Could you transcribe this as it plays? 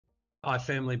I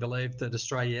firmly believe that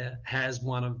Australia has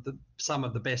some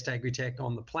of the best agri-tech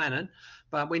on the planet,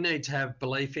 but we need to have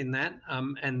belief in that,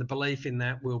 and the belief in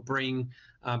that will bring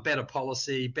better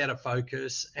policy, better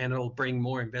focus, and it'll bring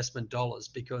more investment dollars,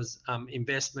 because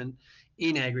investment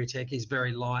in agri-tech is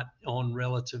very light on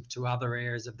relative to other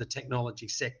areas of the technology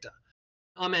sector.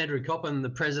 I'm Andrew Coppin, the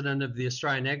president of the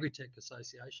Australian Agri-tech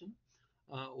Association,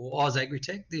 or Oz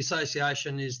Agri-tech. The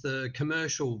association is the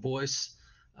commercial voice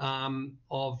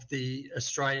of the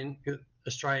Australian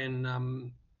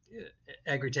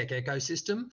agri-tech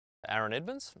ecosystem. Aaron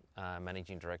Edmonds,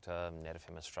 Managing Director,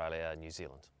 NetFM Australia, New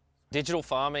Zealand. Digital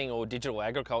farming or digital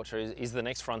agriculture is the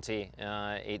next frontier.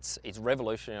 It's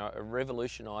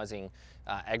revolutionising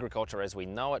agriculture as we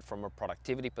know it from a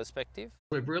productivity perspective.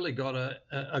 We've really got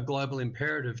a global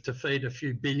imperative to feed a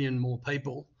few billion more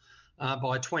people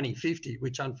by 2050,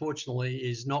 which unfortunately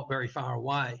is not very far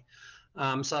away.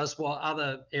 So as while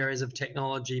other areas of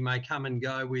technology may come and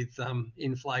go with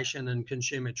inflation and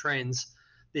consumer trends,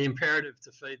 the imperative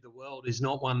to feed the world is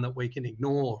not one that we can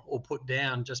ignore or put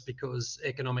down just because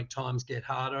economic times get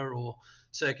harder or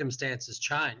circumstances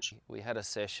change. We had a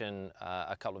session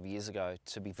a couple of years ago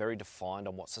to be very defined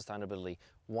on what sustainability,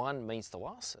 one, means to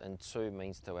us, and two,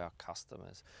 means to our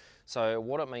customers. So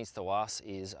what it means to us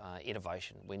is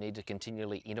innovation. We need to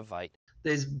continually innovate.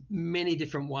 There's many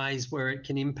different ways where it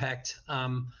can impact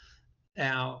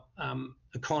our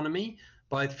economy,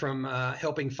 both from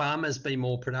helping farmers be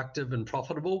more productive and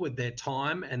profitable with their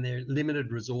time and their limited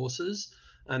resources.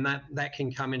 And that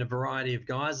can come in a variety of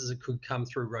guises. It could come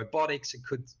through robotics, it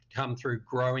could come through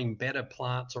growing better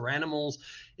plants or animals,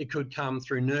 it could come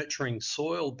through nurturing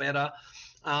soil better,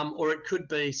 or it could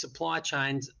be supply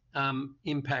chains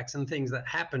impacts and things that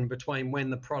happen between when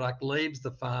the product leaves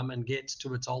the farm and gets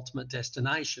to its ultimate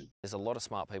destination. There's a lot of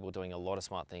smart people doing a lot of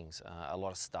smart things, a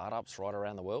lot of startups right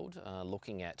around the world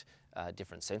looking at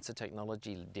different sensor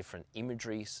technology, different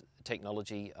imagery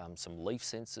technology, some leaf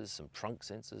sensors, some trunk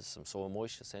sensors, some soil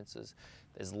moisture sensors.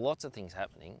 There's lots of things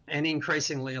happening. And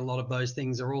increasingly a lot of those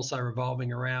things are also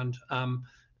revolving around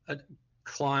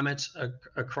climate,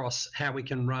 across how we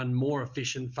can run more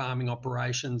efficient farming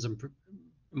operations and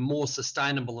more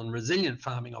sustainable and resilient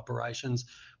farming operations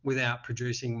without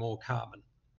producing more carbon.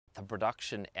 The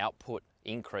production output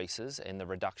increases and the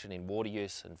reduction in water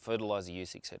use and fertiliser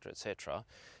use, etc.,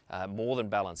 more than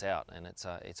balance out, and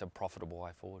it's a profitable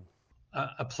way forward.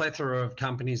 A plethora of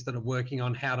companies that are working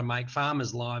on how to make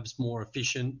farmers' lives more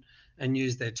efficient and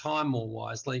use their time more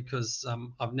wisely, because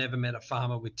I've never met a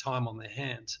farmer with time on their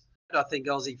hands. I think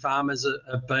Aussie farmers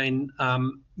have been,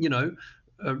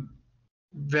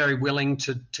 very willing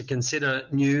to consider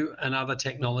new and other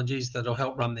technologies that will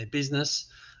help run their business.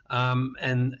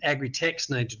 And agri-techs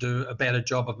need to do a better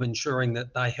job of ensuring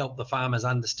that they help the farmers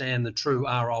understand the true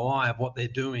ROI of what they're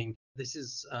doing. This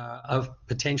is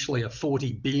potentially a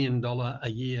 $40 billion a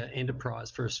year enterprise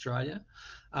for Australia.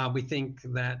 We think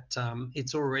that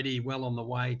it's already well on the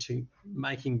way to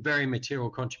making very material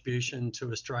contribution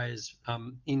to Australia's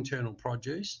internal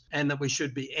produce, and that we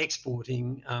should be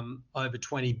exporting over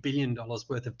 $20 billion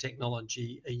worth of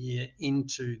technology a year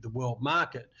into the world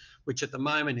market, which at the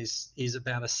moment is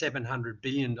about a $700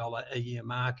 billion a year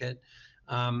market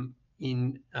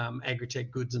in agri-tech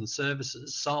goods and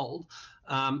services sold.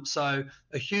 So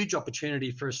a huge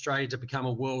opportunity for Australia to become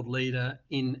a world leader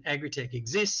in agri-tech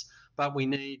exists, but we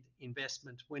need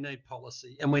investment, we need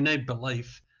policy, and we need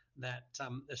belief that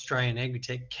Australian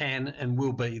agri-tech can and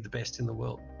will be the best in the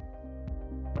world.